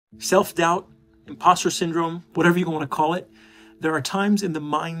self-doubt, imposter syndrome, whatever you want to call it, there are times in the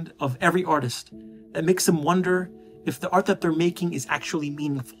mind of every artist that makes them wonder if the art that they're making is actually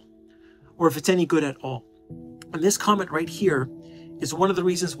meaningful or if it's any good at all. And this comment right here is one of the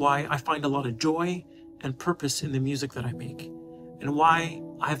reasons why I find a lot of joy and purpose in the music that I make, and why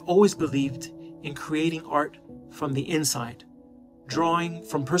I've always believed in creating art from the inside, drawing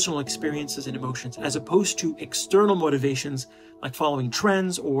from personal experiences and emotions, as opposed to external motivations like following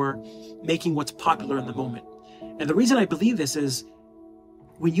trends or making what's popular in the moment. And the reason I believe this is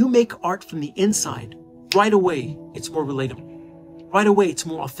when you make art from the inside, right away, it's more relatable. Right away, it's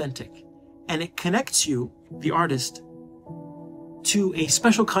more authentic. And it connects you, the artist, to a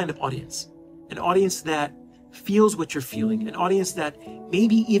special kind of audience. An audience that feels what you're feeling. An audience that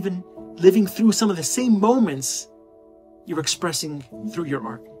maybe even living through some of the same moments you're expressing through your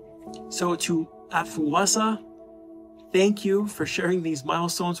art. So to Afuwasa, thank you for sharing these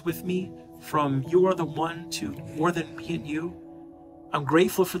milestones with me, from You Are the One to More Than Me and You. I'm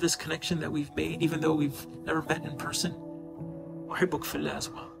grateful for this connection that we've made, even though we've never met in person. Uhibbuk fillah as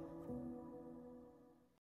well.